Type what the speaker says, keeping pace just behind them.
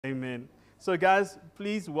Amen. So guys,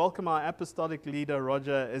 please welcome our apostolic leader,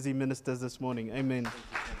 Roger, as he ministers this morning. Amen.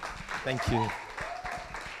 Thank you.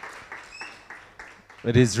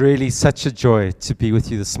 It is really such a joy to be with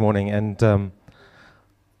you this morning. And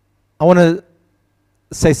I want to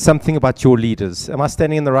say something about your leaders. Am I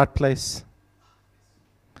standing in the right place?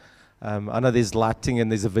 I know there's lighting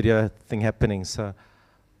and there's a video thing happening. So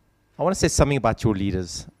I want to say something about your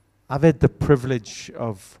leaders. I've had the privilege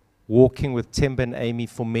of walking with Temba and Amy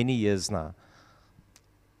for many years now.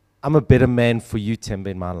 I'm a better man for you, Temba,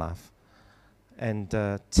 in my life. And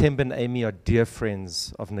Temba and Amy are dear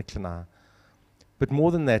friends of Nick and I. But more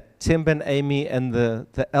than that, Temba and Amy and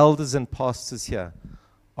the elders and pastors here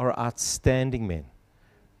are outstanding men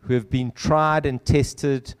who have been tried and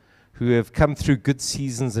tested, who have come through good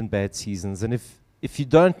seasons and bad seasons. And if you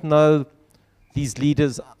don't know these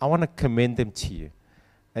leaders, I want to commend them to you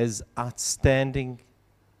as outstanding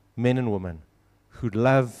men and women who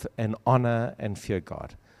love and honor and fear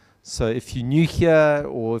God. So if you're new here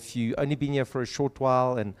or if you've only been here for a short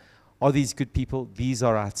while and are these good people, these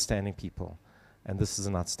are outstanding people. And this is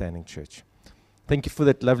an outstanding church. Thank you for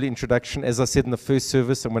that lovely introduction. As I said in the first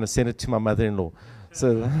service, I'm going to send it to my mother-in-law.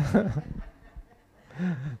 So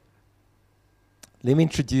let me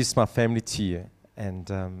introduce my family to you.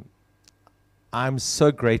 And I'm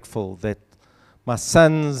so grateful that my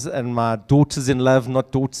sons and my daughters-in-love,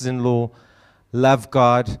 not daughters-in-law, love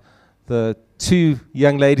God. The two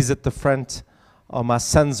young ladies at the front are my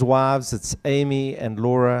sons' wives. It's Amy and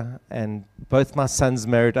Laura, and both my sons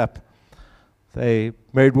married up. They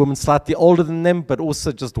married women slightly older than them, but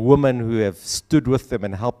also just women who have stood with them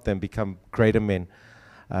and helped them become greater men.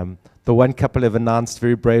 The one couple have announced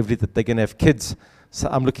very bravely that they're going to have kids, so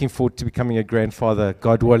I'm looking forward to becoming a grandfather,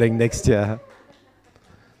 God willing, next year.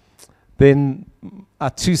 Then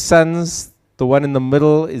our two sons, the one in the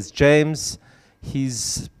middle is James.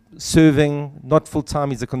 He's serving, not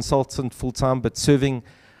full-time, he's a consultant full-time, but serving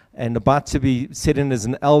and about to be set in as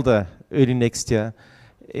an elder early next year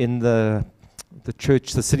in the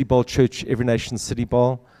church, the City Bowl Church, Every Nation City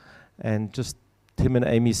Bowl. And just him and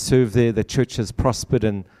Amy serve there. The church has prospered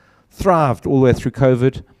and thrived all the way through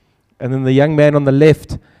COVID. And then the young man on the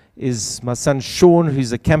left is my son Sean,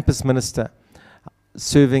 who's a campus minister,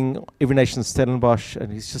 serving Every Nation Stellenbosch,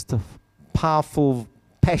 and he's just a powerful,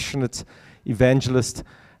 passionate evangelist,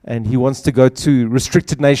 and he wants to go to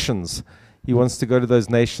restricted nations. He wants to go to those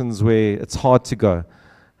nations where it's hard to go.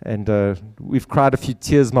 And we've cried a few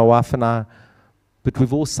tears, my wife and I, but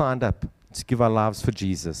we've all signed up to give our lives for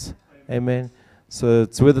Jesus. Amen. So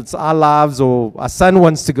it's whether it's our lives or our son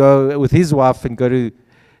wants to go with his wife and go to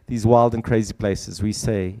these wild and crazy places, we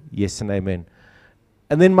say yes and amen.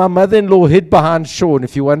 And then my mother-in-law hid behind Sean.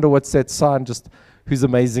 If you wonder what's that sign, just who's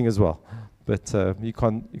amazing as well. But you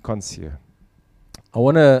can't see her. I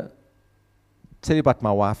want to tell you about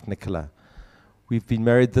my wife, Nicola. We've been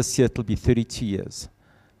married this year. It'll be 32 years.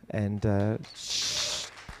 And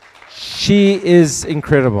she is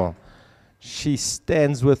incredible. She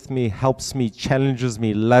stands with me, helps me, challenges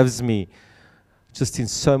me, loves me, just in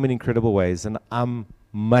so many incredible ways. And I'm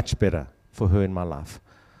much better for her in my life.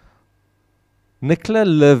 Nicola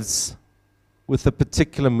lives with a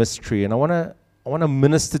particular mystery, and I want to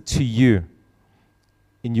minister to you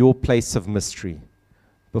in your place of mystery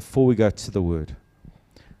before we go to the word.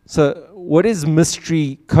 So, what is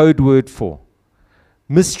mystery code word for?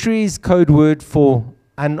 Mystery is code word for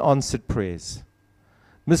unanswered prayers.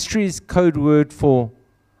 Mystery is code word for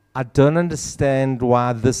I don't understand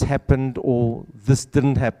why this happened or this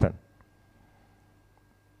didn't happen.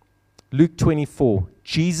 Luke 24,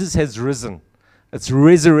 Jesus has risen. It's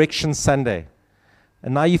Resurrection Sunday.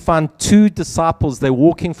 And now you find two disciples. They're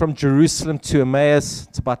walking from Jerusalem to Emmaus.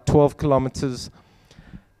 It's about 12 kilometers.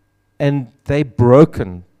 And they're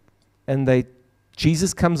broken. And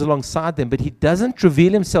Jesus comes alongside them, but he doesn't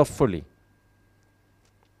reveal himself fully.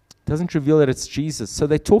 Doesn't reveal that it's Jesus. So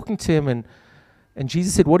they're talking to him, and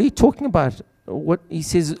Jesus said, "What are you talking about?" What he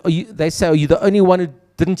says, they say, "Are you the only one who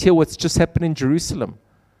didn't hear what's just happened in Jerusalem?"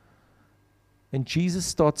 And Jesus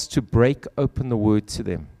starts to break open the word to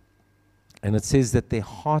them. And it says that their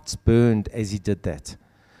hearts burned as he did that.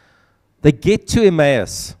 They get to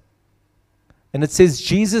Emmaus. And it says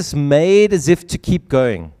Jesus made as if to keep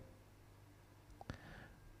going.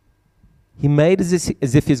 He made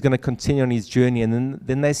as if he's going to continue on his journey. And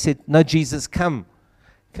then they said, "No, Jesus, come."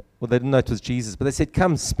 Well, they didn't know it was Jesus, but they said,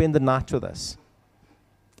 "Come, spend the night with us."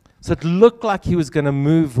 So it looked like he was going to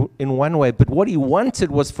move in one way, but what he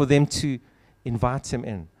wanted was for them to invite him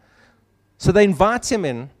in. So they invite him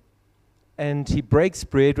in, and he breaks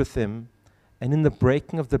bread with them, and in the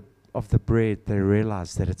breaking of the bread, they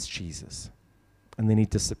realize that it's Jesus. and then he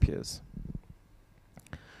disappears.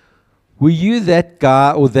 Were you that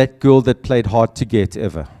guy or that girl that played hard to get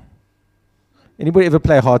ever? Anybody ever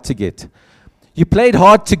play hard to get? You played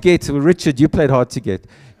hard to get. Well, Richard, you played hard to get.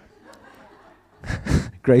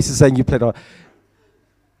 Grace is saying you played hard.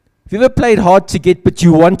 Have you ever played hard to get, but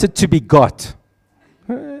you wanted to be got?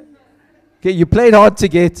 Okay, you played hard to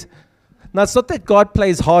get. Now, it's not that God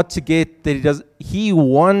plays hard to get, that He does. He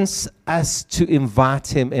wants us to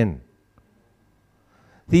invite Him in.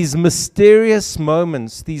 These mysterious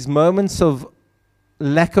moments, these moments of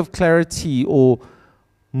lack of clarity or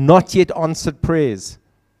not yet answered prayers,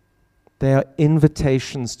 they are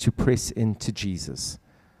invitations to press into Jesus.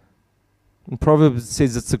 In Proverbs it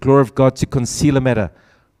says it's the glory of God to conceal a matter,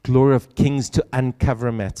 glory of kings to uncover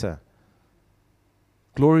a matter.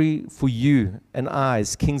 Glory for you and I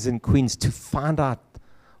as kings and queens to find out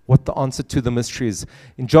what the answer to the mystery is.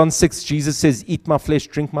 In John 6, Jesus says, eat my flesh,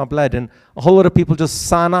 drink my blood. And a whole lot of people just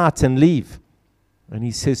sign out and leave. And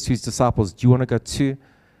He says to His disciples, do you want to go too?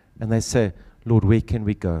 And they say, Lord, where can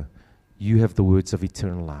we go? You have the words of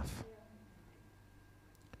eternal life.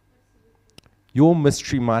 Your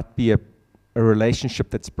mystery might be a relationship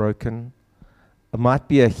that's broken. It might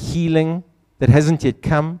be a healing that hasn't yet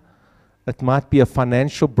come. It might be a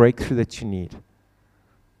financial breakthrough that you need.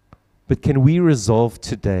 But can we resolve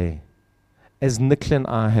today, as Nicola and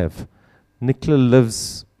I have? Nicola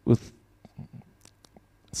lives with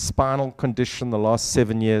spinal condition the last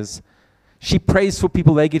 7 years. She prays for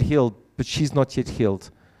people, they get healed, but she's not yet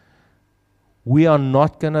healed. We are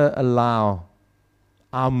not going to allow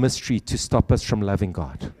our mystery to stop us from loving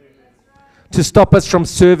God, to stop us from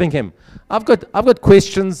serving Him. I've got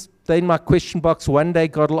questions. They're in my question box. One day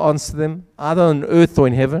God will answer them, either on earth or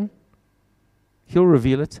in heaven. He'll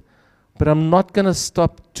reveal it. But I'm not going to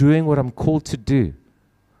stop doing what I'm called to do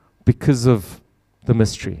because of the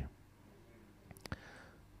mystery.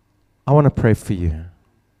 I want to pray for you.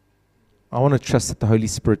 I want to trust that the Holy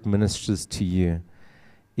Spirit ministers to you.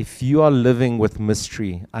 If you are living with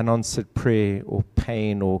mystery, unanswered prayer or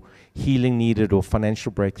pain or healing needed or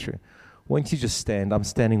financial breakthrough, won't you just stand? I'm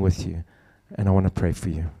standing with you, and I want to pray for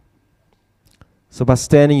you. So by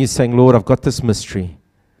standing, you're saying, Lord, I've got this mystery,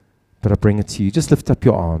 but I bring it to you. Just lift up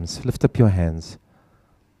your arms. Lift up your hands.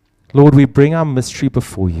 Lord, we bring our mystery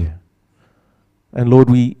before you. And Lord,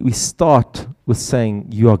 we start with saying,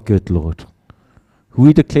 you are good, Lord.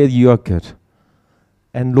 We declare you are good.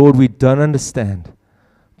 And Lord, we don't understand,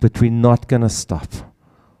 but we're not going to stop.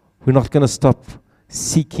 We're not going to stop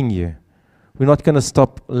seeking you. We're not going to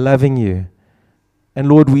stop loving you. And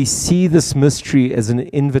Lord, we see this mystery as an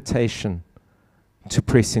invitation to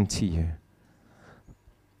press into you.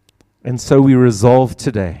 And so we resolve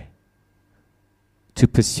today to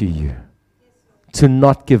pursue you, to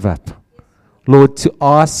not give up. Lord, to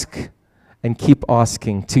ask and keep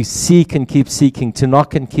asking, to seek and keep seeking, to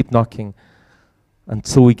knock and keep knocking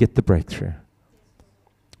until we get the breakthrough.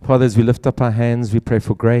 Father, as we lift up our hands, we pray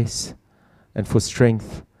for grace and for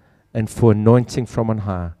strength and for anointing from on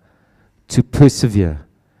high to persevere,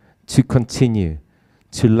 to continue,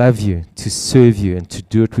 to love you, to serve you, and to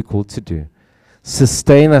do what we're called to do.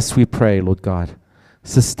 Sustain us, we pray, Lord God.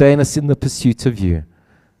 Sustain us in the pursuit of you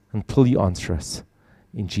until you answer us.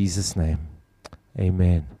 In Jesus' name,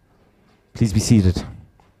 amen. Please be seated.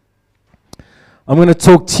 I'm going to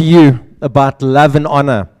talk to you about love and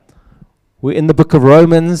honor. We're in the book of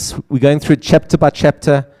Romans. We're going through it chapter by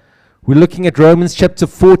chapter. We're looking at Romans chapter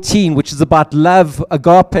 14, which is about love,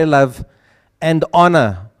 agape love, and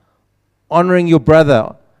honor. Honoring your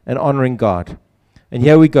brother and honoring God. And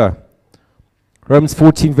here we go. Romans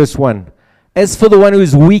 14 verse 1. As for the one who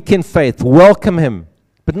is weak in faith, welcome him,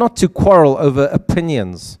 but not to quarrel over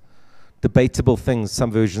opinions. Debatable things, some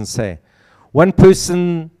versions say. One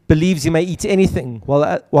person believes he may eat anything,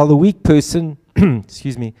 while the weak person,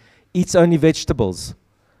 eats only vegetables.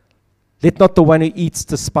 Let not the one who eats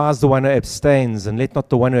despise the one who abstains, and let not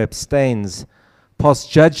the one who abstains pass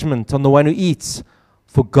judgment on the one who eats,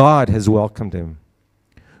 for God has welcomed him.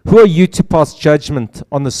 Who are you to pass judgment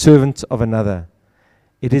on the servant of another?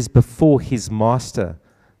 It is before his master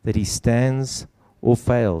that he stands or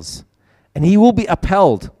fails, and he will be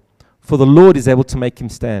upheld, for the Lord is able to make him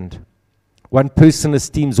stand. One person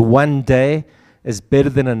esteems one day as better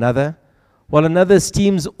than another, while another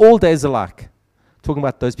esteems all days alike. Talking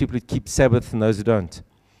about those people who keep Sabbath and those who don't.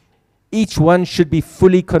 Each one should be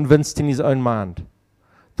fully convinced in his own mind.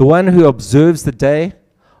 The one who observes the day,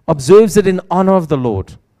 observes it in honor of the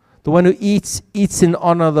Lord. The one who eats, eats in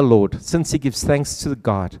honor of the Lord, since he gives thanks to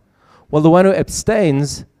God. While the one who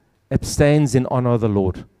abstains, abstains in honor of the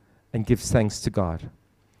Lord, and gives thanks to God.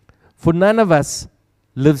 For none of us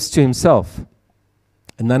lives to himself,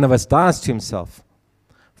 And none of us dies to himself.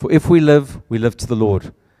 For if we live to the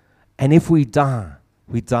Lord. And if we die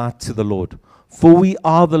to the Lord. For we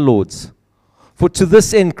are the Lord's. For to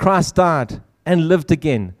this end Christ died and lived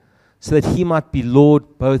again, so that he might be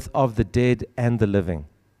Lord both of the dead and the living.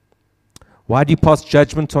 Why do you pass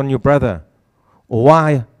judgment on your brother?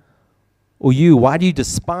 Why do you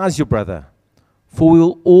despise your brother? For we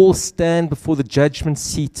will all stand before the judgment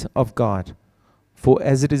seat of God. For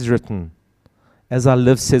as it is written, as I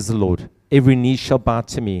live, says the Lord, every knee shall bow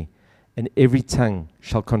to me, and every tongue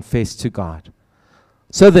shall confess to God.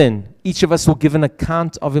 So then, each of us will give an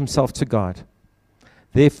account of himself to God.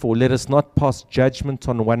 Therefore, let us not pass judgment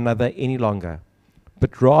on one another any longer,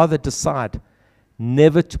 but rather decide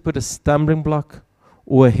never to put a stumbling block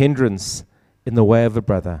or a hindrance in the way of a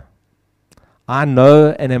brother. I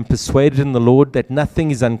know and am persuaded in the Lord that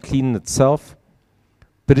nothing is unclean in itself,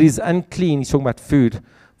 but it is unclean, he's talking about food,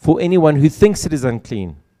 for anyone who thinks it is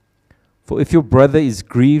unclean. For if your brother is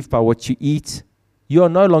grieved by what you eat, you are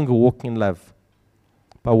no longer walking in love.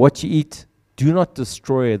 By what you eat, do not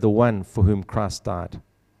destroy the one for whom Christ died.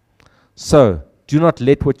 So, do not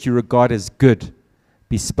let what you regard as good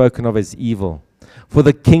be spoken of as evil. For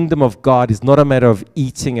the kingdom of God is not a matter of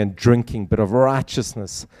eating and drinking, but of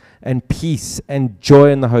righteousness and peace and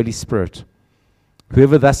joy in the Holy Spirit.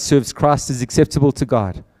 Whoever thus serves Christ is acceptable to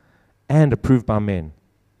God and approved by men.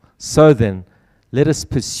 So then, let us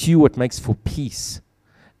pursue what makes for peace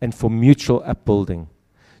and for mutual upbuilding.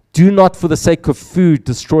 Do not, for the sake of food,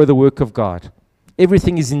 destroy the work of God.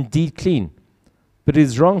 Everything is indeed clean, but it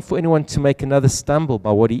is wrong for anyone to make another stumble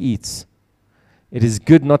by what he eats. It is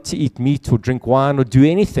good not to eat meat or drink wine or do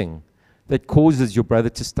anything that causes your brother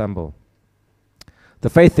to stumble. The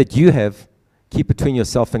faith that you have, keep between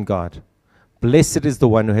yourself and God. Blessed is the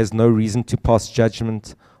one who has no reason to pass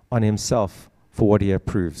judgment on himself for what he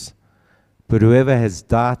approves. But whoever has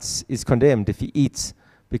doubts is condemned if he eats,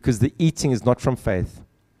 because the eating is not from faith.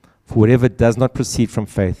 For whatever does not proceed from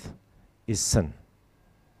faith is sin.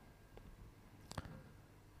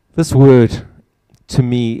 This word, to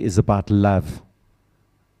me, is about love,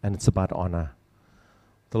 and it's about honor.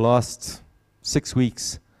 The last 6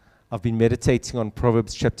 weeks, I've been meditating on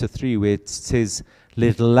Proverbs chapter 3, where it says,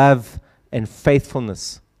 let love and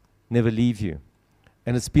faithfulness never leave you.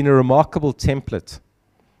 And it's been a remarkable template,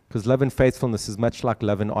 because love and faithfulness is much like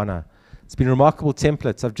love and honor. It's been a remarkable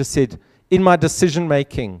template. I've just said, in my decision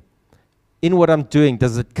making, in what I'm doing,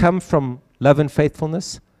 does it come from love and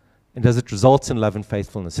faithfulness? And does it result in love and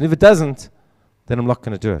faithfulness? And if it doesn't, then I'm not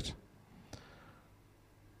going to do it.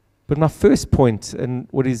 But my first point, and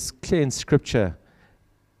what is clear in Scripture,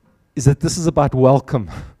 is that this is about welcome.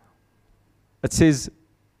 It says,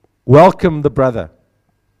 welcome the brother.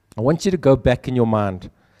 I want you to go back in your mind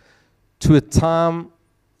to a time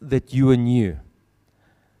that you were new,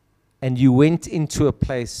 and you went into a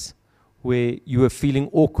place where you were feeling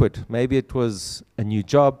awkward. Maybe it was a new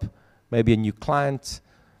job, maybe a new client,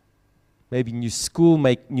 maybe new school,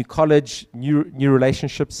 new college, new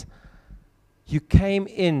relationships. You came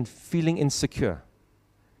in feeling insecure.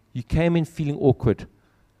 You came in feeling awkward,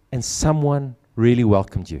 and someone really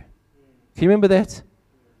welcomed you. Can you remember that?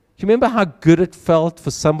 Can you remember how good it felt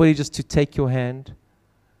for somebody just to take your hand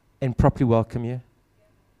and properly welcome you?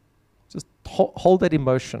 Just hold that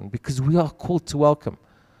emotion, because we are called to welcome.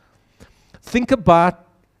 Think about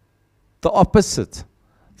the opposite.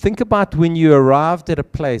 Think about when you arrived at a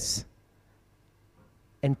place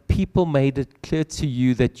and people made it clear to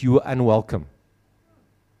you that you were unwelcome.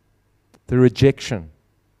 The rejection,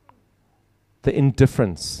 the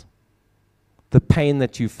indifference, the pain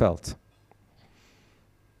that you felt.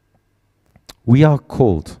 We are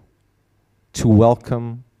called to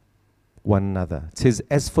welcome one another. It says,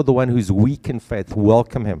 as for the one who's weak in faith,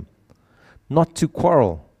 welcome him. Not to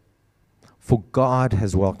quarrel, for God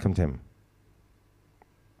has welcomed him.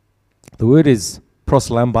 The word is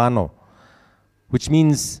proslambano, which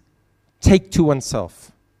means take to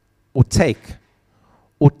oneself, or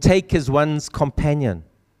take as one's companion,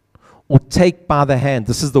 or take by the hand.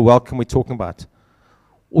 This is the welcome we're talking about.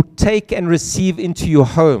 Or take and receive into your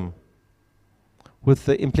home, with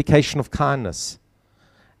the implication of kindness,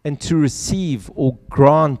 and to receive or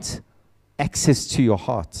grant access to your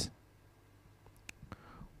heart.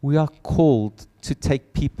 We are called to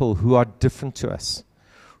take people who are different to us,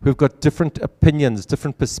 who've got different opinions,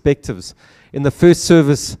 different perspectives. In the first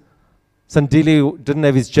service, Sandili didn't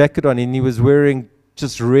have his jacket on, and he was wearing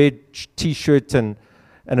just red t-shirt and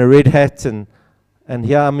a red hat, and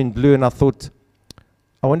here I'm in blue, and I thought,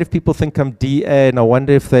 I wonder if people think I'm DA, and I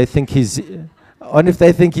wonder if they think he's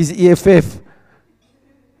EFF.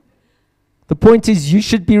 The point is, you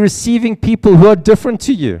should be receiving people who are different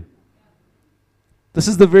to you. This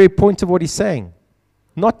is the very point of what he's saying.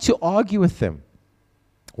 Not to argue with them.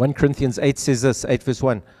 1 Corinthians 8 says this, 8 verse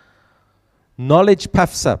 1. Knowledge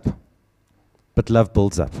puffs up, but love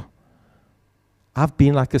builds up. I've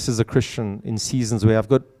been like this as a Christian in seasons where I've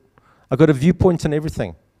got a viewpoint on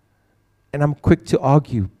everything. And I'm quick to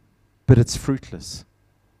argue, but it's fruitless.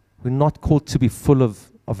 We're not called to be full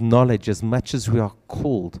of knowledge as much as we are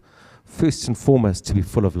called, first and foremost, to be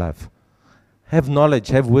full of love. Have knowledge,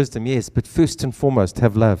 have wisdom, yes, but first and foremost,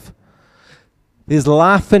 have love. There's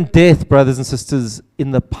life and death, brothers and sisters,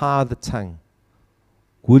 in the power of the tongue.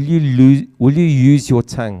 Will you use your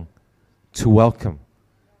tongue to welcome,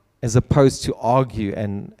 as opposed to argue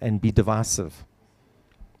and be divisive?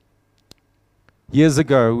 Years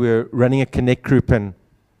ago, we were running a Connect group, and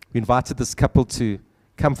we invited this couple to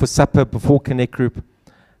come for supper before Connect group,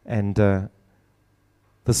 and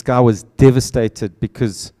this guy was devastated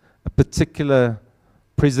because a particular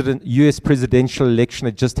U.S. presidential election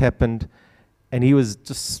had just happened, and he was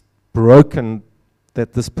just broken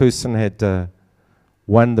that this person had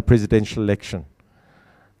won the presidential election.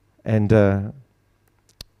 And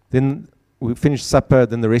then we finished supper,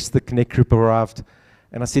 then the rest of the Connect group arrived,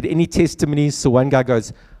 and I said, any testimonies? So one guy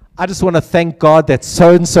goes, I just want to thank God that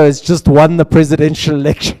so-and-so has just won the presidential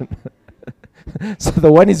election. So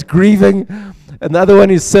the one is grieving, and the other one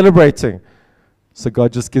is celebrating. So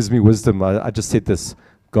God just gives me wisdom. I just said this,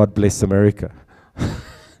 God bless America.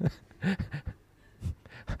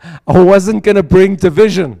 I wasn't going to bring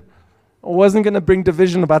division. I wasn't going to bring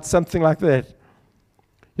division about something like that.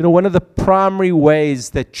 You know, one of the primary ways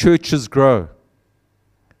that churches grow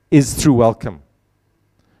is through welcome.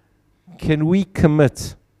 Can we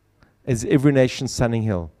commit, as Every Nation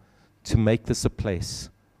Sunninghill, to make this a place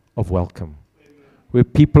of welcome? Where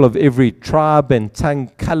people of every tribe and tongue,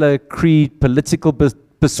 color, creed, political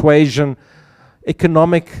persuasion,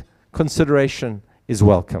 economic consideration is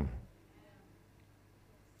welcome.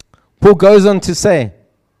 Paul goes on to say,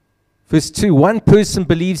 verse 2, one person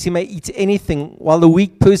believes he may eat anything, while the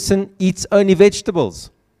weak person eats only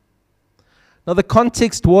vegetables. Now the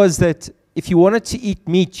context was that if you wanted to eat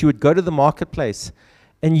meat, you would go to the marketplace,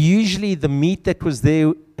 and usually the meat that was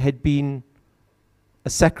there had been a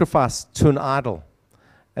sacrifice to an idol.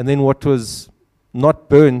 And then what was not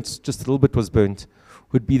burnt, just a little bit was burnt,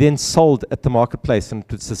 would be then sold at the marketplace and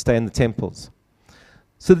to sustain the temples.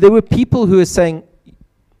 So there were people who were saying,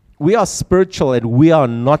 we are spiritual and we are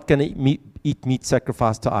not going to eat meat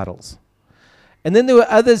sacrificed to idols. And then there were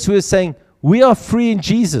others who were saying, we are free in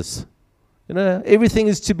Jesus. You know, everything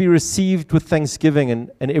is to be received with thanksgiving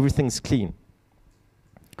and everything's clean.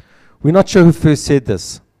 We're not sure who first said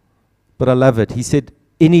this, but I love it. He said,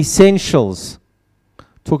 in essentials,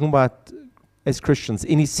 talking about as Christians,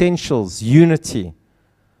 in essentials, unity.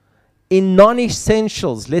 In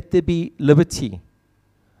non-essentials, let there be liberty.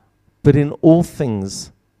 But in all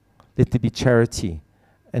things, let there be charity.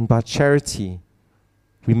 And by charity,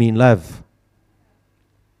 we mean love.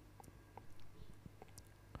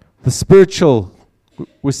 The spiritual,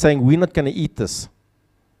 we're saying we're not going to eat this.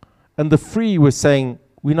 And the free, we're saying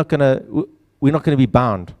we're not going to be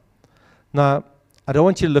bound. Now, I don't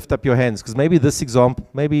want you to lift up your hands, because maybe this example,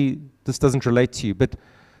 maybe this doesn't relate to you, but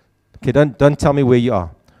okay, don't tell me where you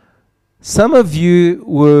are. Some of you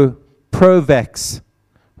were pro-vax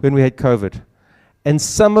when we had COVID, and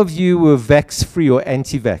some of you were vax-free or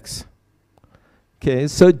anti-vax. Okay,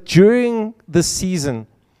 so during this season,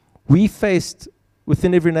 we faced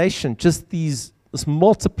within every nation just this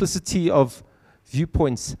multiplicity of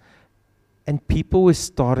viewpoints, and people were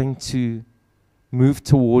starting to move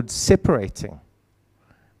towards separating.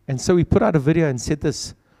 And so we put out a video and said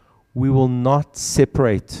this, we will not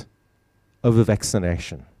separate over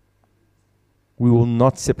vaccination. We will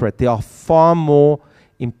not separate. There are far more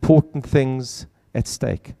important things at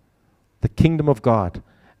stake. The kingdom of God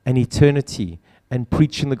and eternity and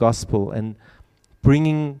preaching the gospel and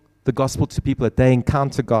bringing the gospel to people that they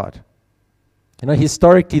encounter God. You know,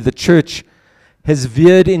 historically, the church has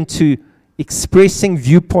veered into expressing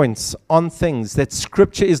viewpoints on things that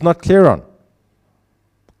Scripture is not clear on.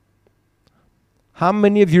 How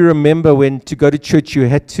many of you remember when to go to church you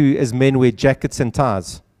had to, as men, wear jackets and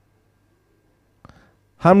ties?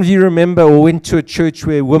 How many of you remember or went to a church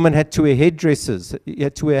where women had to wear headdresses? You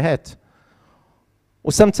had to wear a hat.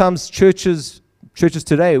 Or sometimes churches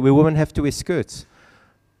today where women have to wear skirts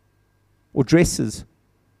or dresses.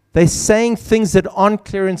 They're saying things that aren't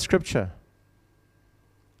clear in Scripture.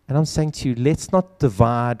 And I'm saying to you, let's not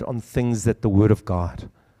divide on things that the Word of God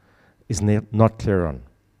is not clear on.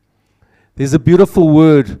 There's a beautiful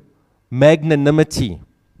word, magnanimity.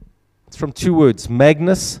 It's from two words.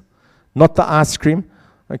 Magnus, not the ice cream,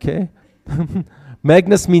 okay?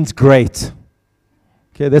 Magnus means great.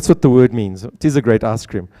 Okay, that's what the word means. It is a great ice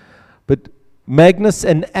cream. But Magnus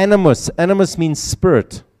and animus. Animus means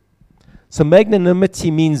spirit. So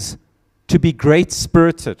magnanimity means to be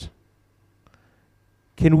great-spirited.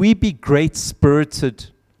 Can we be great-spirited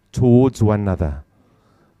towards one another?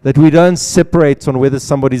 That we don't separate on whether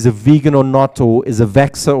somebody's a vegan or not, or is a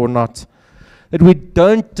vaxxer or not. That we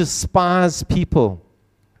don't despise people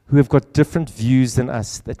who have got different views than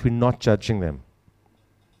us, that we're not judging them.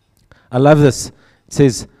 I love this. It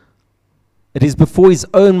says, it is before his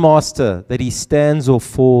own master that he stands or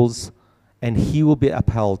falls, and he will be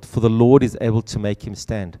upheld, for the Lord is able to make him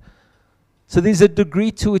stand. So there's a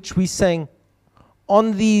degree to which we're saying,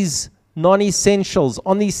 on these non-essentials,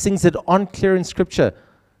 on these things that aren't clear in Scripture,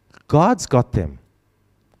 God's got them,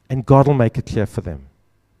 and God will make it clear for them.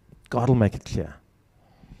 God will make it clear.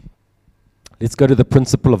 Let's go to the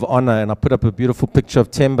principle of honor, and I put up a beautiful picture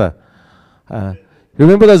of Temba.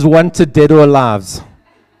 Remember those wanted dead or alive?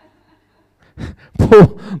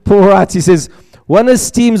 Paul writes, he says, one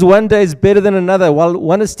esteems one day is better than another, while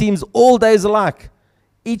one esteems all days alike.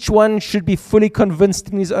 Each one should be fully convinced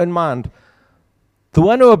in his own mind. The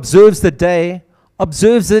one who observes the day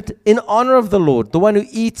observes it in honor of the Lord. The one who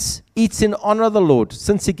eats, eats in honor of the Lord,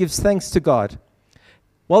 since he gives thanks to God.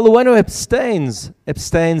 While the one who abstains,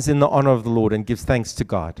 abstains in the honor of the Lord and gives thanks to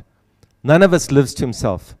God. None of us lives to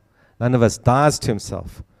himself. None of us dies to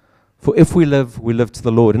himself. For if we live to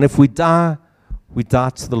the Lord. And if we die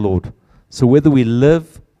to the Lord. So whether we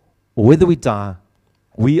live or whether we die,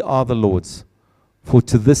 we are the Lord's. For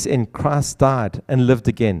to this end Christ died and lived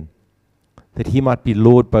again, that he might be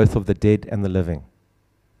Lord both of the dead and the living.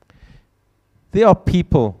 There are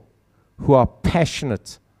people who are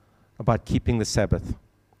passionate about keeping the Sabbath.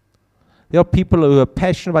 There are people who are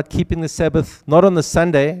passionate about keeping the Sabbath, not on the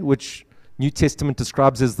Sunday, which New Testament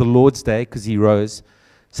describes as the Lord's Day because he rose.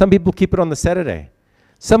 Some people keep it on the Saturday.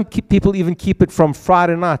 Some people even keep it from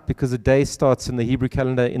Friday night because the day starts in the Hebrew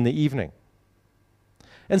calendar in the evening.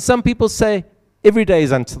 And some people say, every day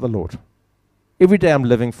is unto the Lord. Every day I'm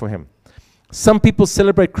living for him. Some people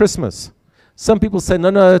celebrate Christmas. Some people say,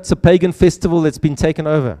 no, it's a pagan festival that's been taken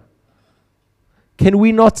over. Can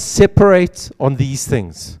we not separate on these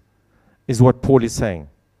things, is what Paul is saying.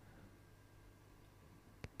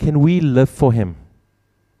 Can we live for him?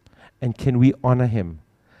 And can we honor him?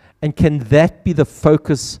 And can that be the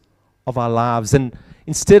focus of our lives? And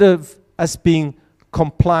instead of us being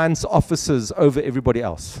compliance officers over everybody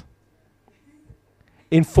else,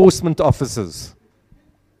 enforcement officers.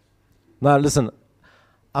 Now listen,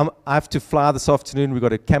 I have to fly this afternoon. We've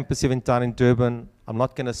got a campus event down in Durban. I'm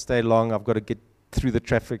not going to stay long. I've got to get through the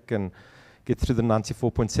traffic and get through the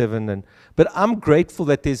 94.7. But I'm grateful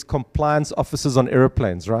that there's compliance officers on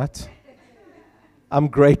airplanes, right? I'm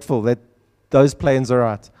grateful that those planes are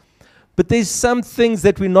right. But there's some things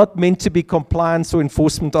that we're not meant to be compliance or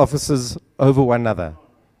enforcement officers over one another.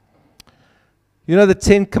 You know the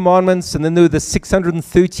 10 commandments, and then there were the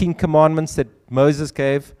 613 commandments that Moses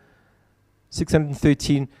gave.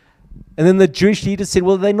 613. And then the Jewish leaders said,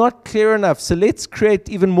 well, they're not clear enough, so let's create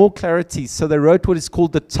even more clarity. So they wrote what is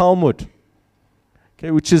called the Talmud,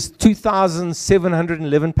 okay, which is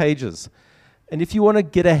 2,711 pages. And if you want to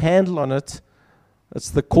get a handle on it,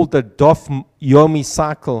 it's called the Daf Yomi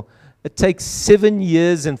cycle. It takes 7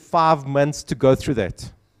 years and 5 months to go through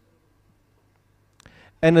that.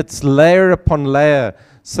 And it's layer upon layer.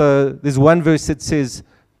 So there's one verse that says,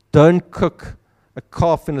 don't cook a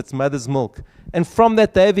calf in its mother's milk. And from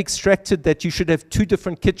that, they've extracted that you should have 2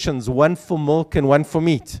 different kitchens, one for milk and one for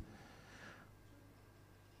meat.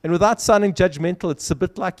 And without sounding judgmental, it's a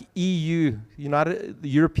bit like EU, the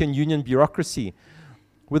European Union bureaucracy,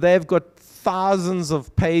 where they have got thousands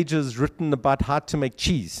of pages written about how to make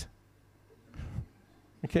cheese.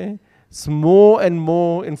 Okay? It's more and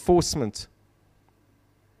more enforcement.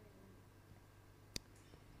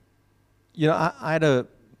 I had a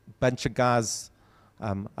bunch of guys.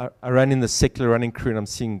 I run in the secular running crew, and I'm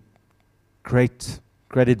seeing great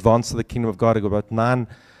advance of the kingdom of God. I've got about 9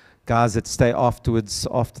 guys that stay afterwards,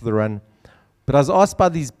 after the run. But I was asked by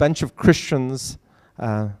these bunch of Christians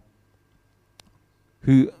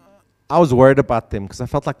who I was worried about them because I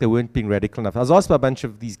felt like they weren't being radical enough. I was asked by a bunch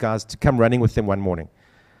of these guys to come running with them one morning.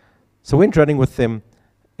 So I went running with them,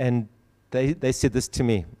 and they said this to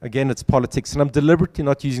me. Again, it's politics, and I'm deliberately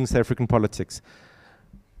not using South African politics.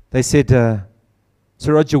 They said,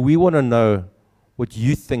 so Roger, we want to know what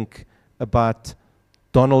you think about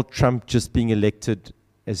Donald Trump just being elected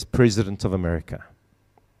as President of America.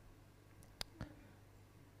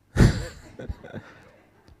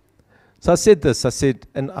 So I said this,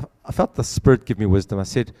 and I felt the Spirit give me wisdom. I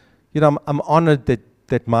said, I'm honored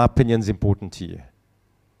that my opinion is important to you.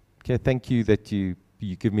 Okay, thank you that you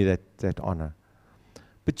give me that honor.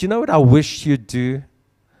 But you know what I wish you'd do?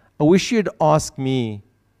 I wish you'd ask me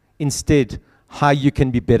instead how you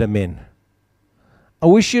can be better men. I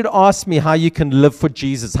wish you'd ask me how you can live for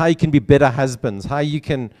Jesus, how you can be better husbands, how you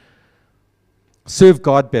can serve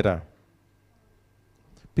God better.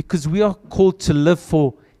 Because we are called to live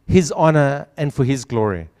for His honor and for His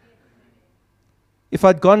glory. If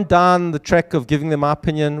I'd gone down the track of giving them my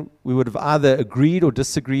opinion, we would have either agreed or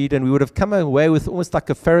disagreed, and we would have come away with almost like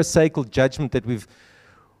a Pharisaical judgment that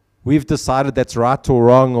we've decided that's right or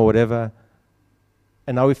wrong or whatever,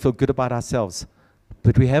 and now we feel good about ourselves.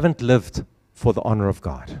 But we haven't lived for the honor of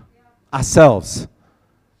God. Ourselves.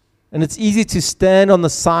 And it's easy to stand on the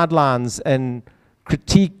sidelines and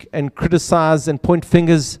critique and criticize and point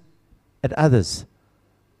fingers at others,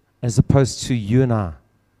 as opposed to you and I.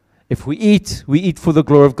 If we eat for the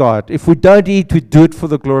glory of God. If we don't eat, we do it for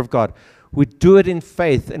the glory of God. We do it in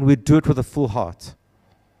faith, and we do it with a full heart.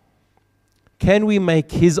 Can we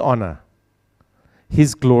make His honor,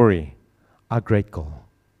 His glory, our great goal?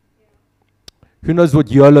 Who knows what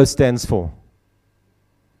YOLO stands for?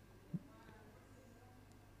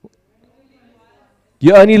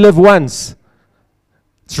 You only live once.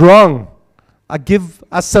 It's wrong.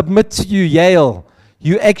 I submit to you, Yale.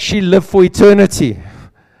 You actually live for eternity.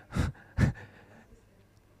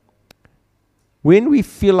 When we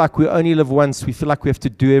feel like we only live once, we feel like we have to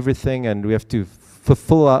do everything and we have to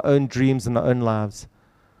fulfill our own dreams and our own lives.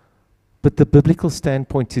 But the biblical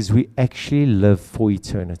standpoint is we actually live for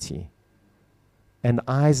eternity. And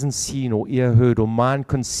eyes haven't seen or ear heard or mind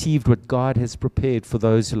conceived what God has prepared for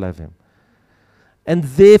those who love Him. And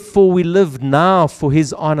therefore we live now for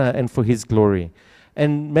His honor and for His glory.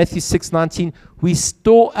 And Matthew 6:19, we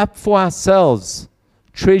store up for ourselves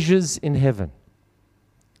treasures in heaven,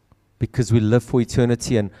 because we live for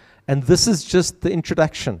eternity. And this is just the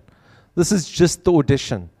introduction. This is just the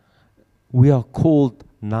audition. We are called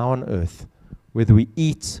now on earth, whether we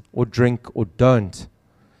eat or drink or don't,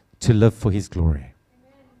 to live for His glory,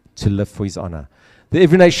 to live for His honor. The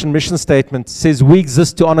Every Nation mission statement says we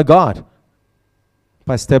exist to honor God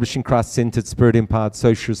by establishing Christ-centered, Spirit-empowered,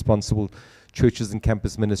 socially responsible churches and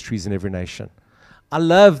campus ministries in every nation. I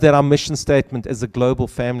love that our mission statement as a global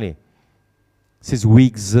family says we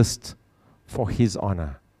exist for His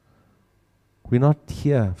honor. We're not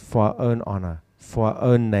here for our own honor, for our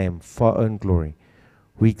own name, for our own glory.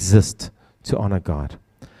 We exist to honor God.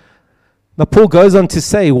 Now, Paul goes on to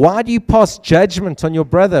say, why do you pass judgment on your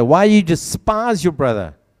brother? Why do you despise your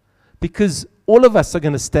brother? Because all of us are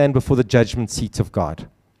going to stand before the judgment seat of God.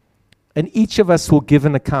 And each of us will give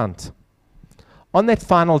an account. On that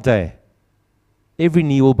final day, every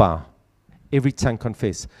knee will bow, every tongue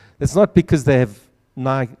confess. It's not because they have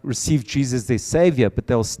now received Jesus as their Savior, but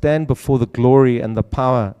they'll stand before the glory and the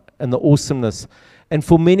power and the awesomeness. And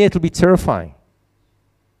for many, it will be terrifying.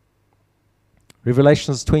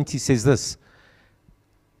 Revelations 20 says this: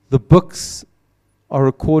 the books are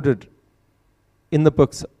recorded in the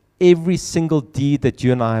books, every single deed that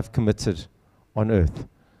you and I have committed on earth.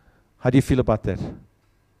 How do you feel about that?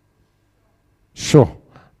 Sure.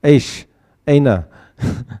 Aish. Aina.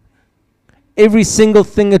 Every single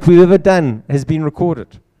thing that we've ever done has been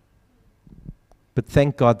recorded. But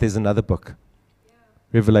thank God there's another book.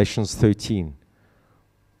 Revelations 13.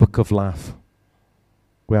 Book of life.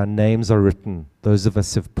 Where our names are written. Those of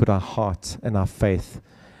us who have put our heart and our faith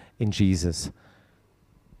in Jesus.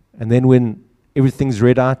 And then when everything's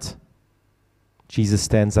read out, Jesus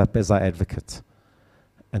stands up as our advocate.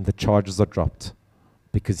 And the charges are dropped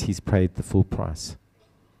because He's paid the full price.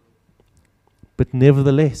 But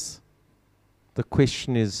nevertheless, the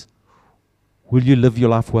question is, will you live your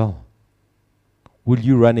life well? Will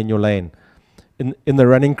you run in your lane? In the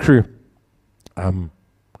running crew,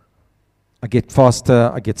 I get faster,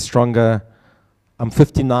 I get stronger. I'm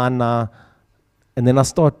 59 now, and then I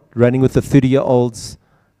start running with the 30-year-olds,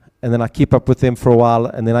 and then I keep up with them for a while,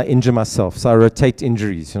 and then I injure myself. So I rotate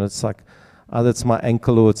injuries. It's like either it's my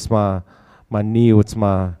ankle or it's my knee or it's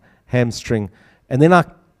my hamstring. And then I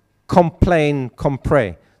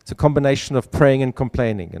compray. It's a combination of praying and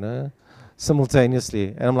complaining, simultaneously.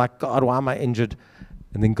 And I'm like, God, why am I injured?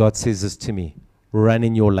 And then God says this to me: run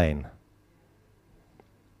in your lane.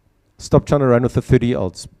 Stop trying to run with the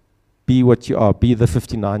 30-year-olds. Be what you are. Be the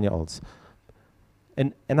 59-year-olds.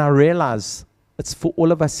 And I realize it's for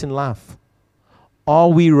all of us in life. Are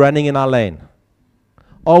we running in our lane?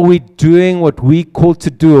 Are we doing what we called to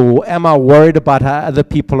do, or am I worried about how other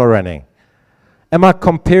people are running? Am I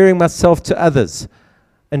comparing myself to others?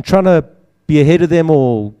 and trying to be ahead of them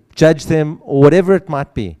or judge them or whatever it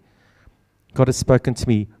might be. God has spoken to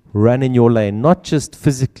me, run in your lane, not just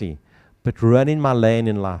physically, but run in my lane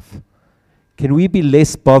in life. Can we be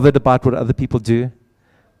less bothered about what other people do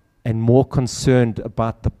and more concerned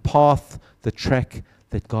about the path, the track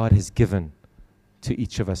that God has given to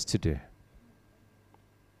each of us to do?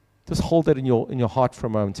 Just hold that in your heart for a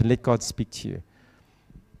moment and let God speak to you.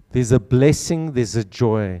 There's a blessing, there's a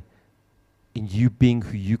joy in you being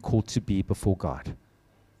who you called to be before God,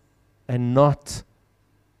 and not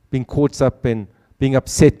being caught up in being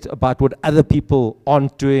upset about what other people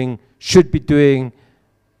aren't doing, should be doing.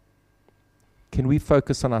 Can we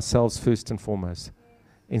focus on ourselves first and foremost,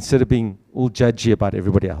 instead of being all judgy about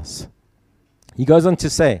everybody else? He goes on to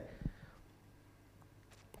say,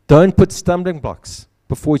 don't put stumbling blocks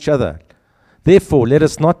before each other. Therefore, let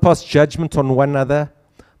us not pass judgment on one another,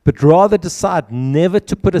 but rather decide never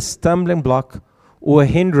to put a stumbling block or a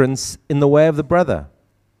hindrance in the way of the brother.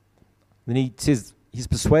 Then he says he's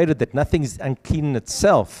persuaded that nothing is unclean in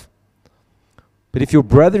itself. But if your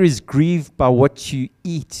brother is grieved by what you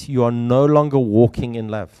eat, you are no longer walking in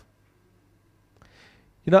love.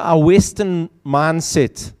 You know, our Western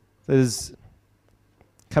mindset that has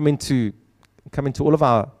come into all of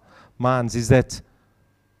our minds is that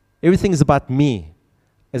everything is about me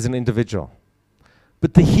as an individual.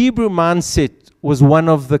 But the Hebrew mindset was one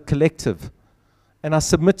of the collective. And I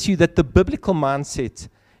submit to you that the biblical mindset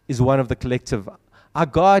is one of the collective. Our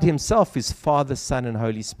God himself is Father, Son, and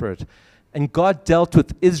Holy Spirit. And God dealt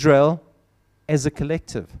with Israel as a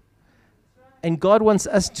collective. And God wants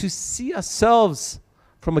us to see ourselves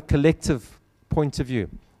from a collective point of view.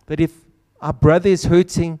 That if our brother is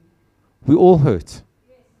hurting, we all hurt.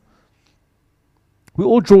 We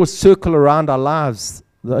all draw a circle around our lives.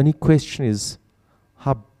 The only question is,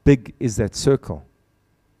 how big is that circle?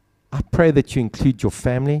 I pray that you include your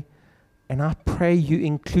family, and I pray you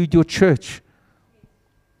include your church.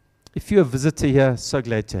 If you're a visitor here, so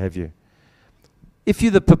glad to have you. If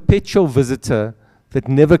you're the perpetual visitor that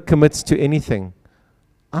never commits to anything,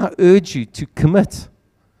 I urge you to commit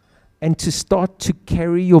and to start to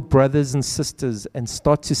carry your brothers and sisters and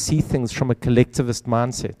start to see things from a collectivist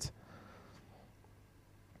mindset.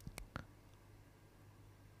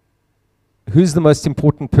 Who's the most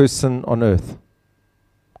important person on earth?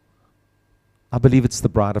 I believe it's the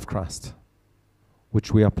bride of Christ,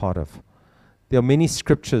 which we are part of. There are many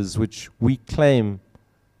scriptures which we claim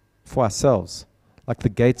for ourselves, like the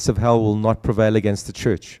gates of hell will not prevail against the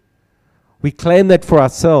church. We claim that for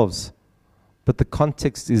ourselves, but the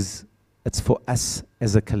context is it's for us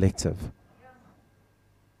as a collective.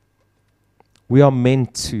 We are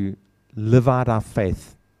meant to live out our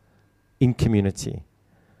faith in community.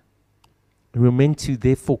 We're meant to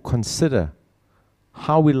therefore consider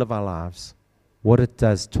how we live our lives, what it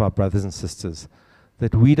does to our brothers and sisters,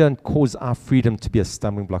 that we don't cause our freedom to be a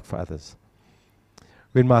stumbling block for others.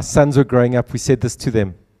 When my sons were growing up, we said this to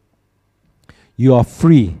them: you are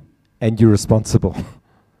free and you're responsible.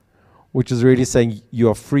 Which is really saying you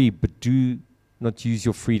are free, but do not use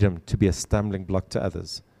your freedom to be a stumbling block to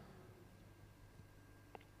others.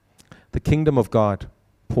 The kingdom of God,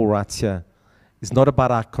 Paul writes here, is not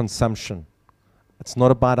about our consumption. It's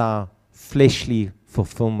not about our fleshly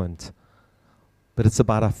fulfillment, but it's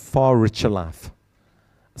about a far richer life.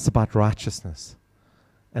 It's about righteousness,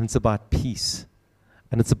 and it's about peace,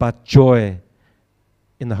 and it's about joy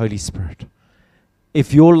in the Holy Spirit.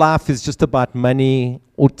 If your life is just about money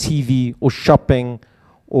or TV or shopping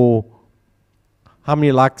or how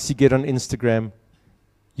many likes you get on Instagram,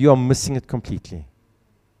 you are missing it completely.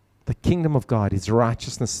 The kingdom of God is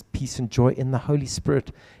righteousness, peace, and joy in the Holy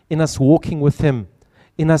Spirit, in us walking with Him,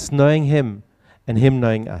 in us knowing Him, and Him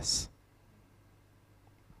knowing us.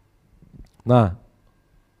 Now,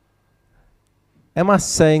 am I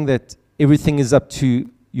saying that everything is up to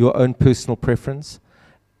your own personal preference?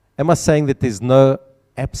 Am I saying that there's no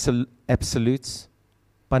absolutes?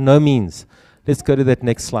 By no means. Let's go to that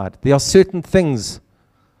next slide. There are certain things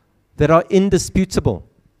that are indisputable.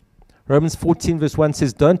 Romans 14 verse 1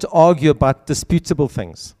 says, don't argue about disputable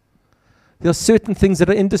things. There are certain things that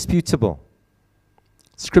are indisputable.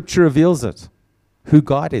 Scripture reveals it, who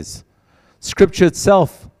God is. Scripture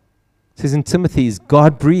itself says in Timothy is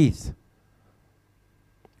God-breathed.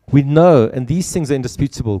 We know, and these things are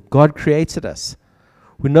indisputable, God created us.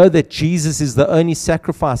 We know that Jesus is the only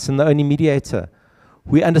sacrifice and the only mediator.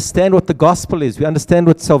 We understand what the gospel is. We understand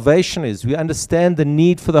what salvation is. We understand the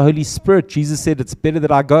need for the Holy Spirit. Jesus said, it's better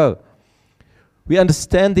that I go. We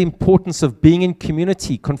understand the importance of being in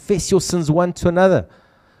community. Confess your sins one to another,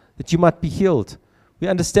 that you might be healed. We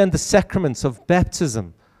understand the sacraments of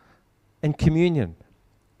baptism and communion.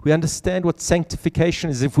 We understand what sanctification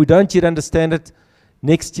is. If we don't yet understand it,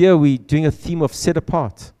 next year we're doing a theme of set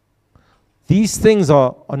apart. These things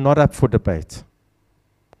are not up for debate.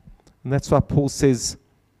 And that's why Paul says,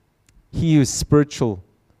 he who is spiritual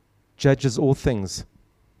judges all things.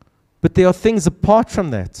 But there are things apart from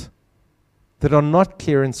that are not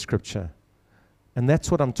clear in Scripture. And that's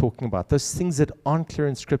what I'm talking about. Those things that aren't clear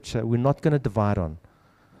in Scripture, we're not going to divide on.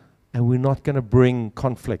 And we're not going to bring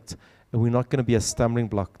conflict. And we're not going to be a stumbling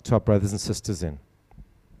block to our brothers and sisters in.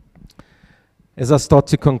 As I start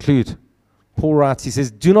to conclude, Paul writes, he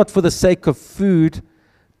says, do not for the sake of food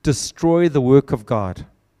destroy the work of God.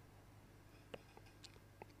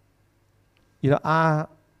 You know,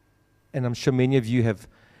 and I'm sure many of you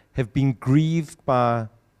have been grieved by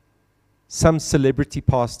some celebrity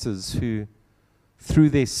pastors who, through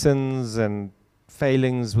their sins and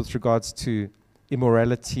failings with regards to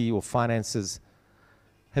immorality or finances,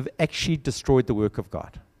 have actually destroyed the work of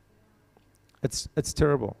God. It's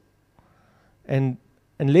terrible. And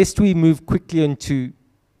unless we move quickly into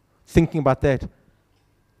thinking about that,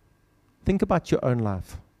 think about your own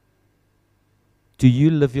life. Do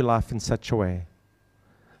you live your life in such a way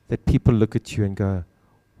that people look at you and go,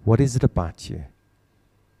 what is it about you?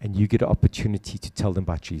 And you get an opportunity to tell them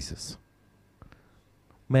about Jesus.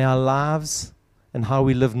 May our lives and how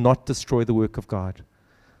we live not destroy the work of God.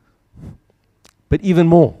 But even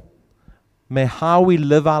more, may how we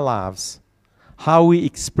live our lives, how we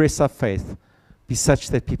express our faith, be such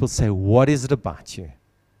that people say, what is it about you?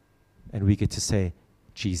 And we get to say,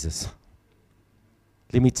 Jesus.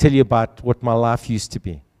 Let me tell you about what my life used to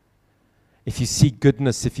be. If you see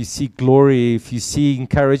goodness, if you see glory, if you see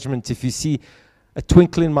encouragement, if you see a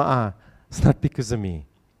twinkle in my eye, it's not because of me.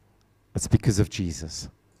 It's because of Jesus.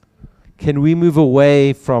 Can we move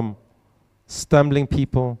away from stumbling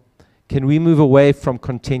people? Can we move away from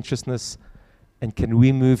contentiousness? And can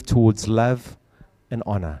we move towards love and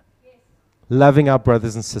honor? Yes. Loving our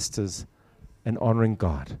brothers and sisters and honoring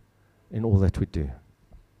God in all that we do.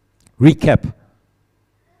 Recap.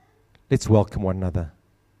 Let's welcome one another.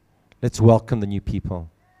 Let's welcome the new people.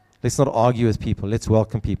 Let's not argue with people. Let's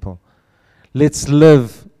welcome people. Let's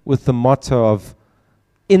live with the motto of,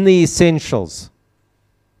 in the essentials,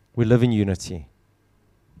 we live in unity.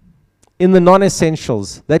 In the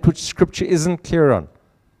non-essentials, that which Scripture isn't clear on,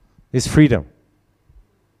 is freedom.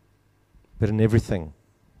 But in everything,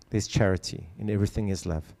 there's charity. In everything is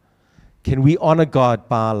love. Can we honor God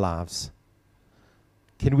by our lives?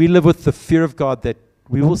 Can we live with the fear of God that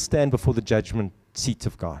we will stand before the judgment seat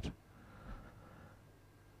of God?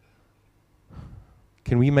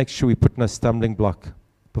 Can we make sure we put no stumbling block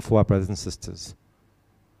before our brothers and sisters?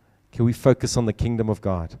 Can we focus on the kingdom of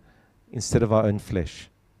God instead of our own flesh?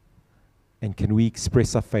 And can we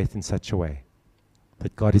express our faith in such a way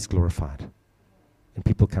that God is glorified and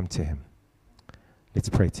people come to Him? Let's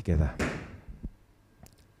pray together.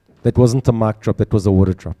 That wasn't a mic drop, that was a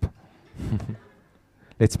water drop.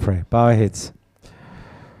 Let's pray. Bow our heads.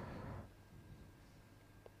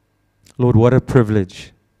 Lord, what a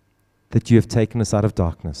privilege that you have taken us out of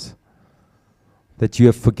darkness, that you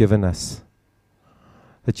have forgiven us,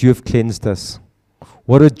 that you have cleansed us.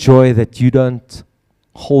 What a joy that you don't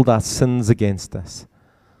hold our sins against us.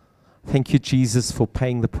 Thank you, Jesus, for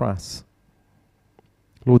paying the price.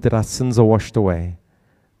 Lord, that our sins are washed away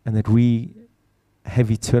and that we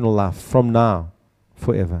have eternal life from now,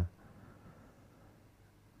 forever.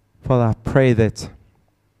 Father, I pray that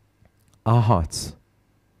our hearts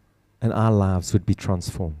and our lives would be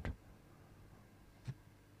transformed.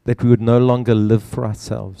 That we would no longer live for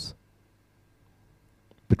ourselves,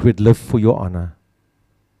 but we'd live for your honor,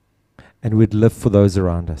 and we'd live for those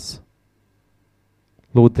around us.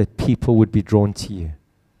 Lord, that people would be drawn to you.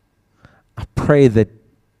 I pray that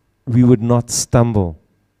we would not stumble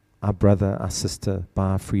our brother, our sister,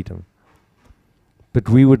 by our freedom, but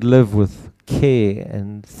we would live with care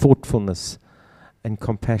and thoughtfulness and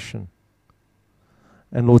compassion.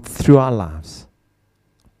 And Lord, through our lives,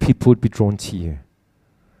 people would be drawn to you.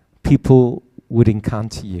 People would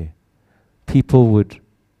encounter you. People would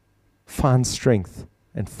find strength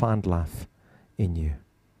and find life in you.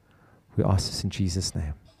 We ask this in Jesus'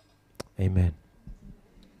 name. Amen.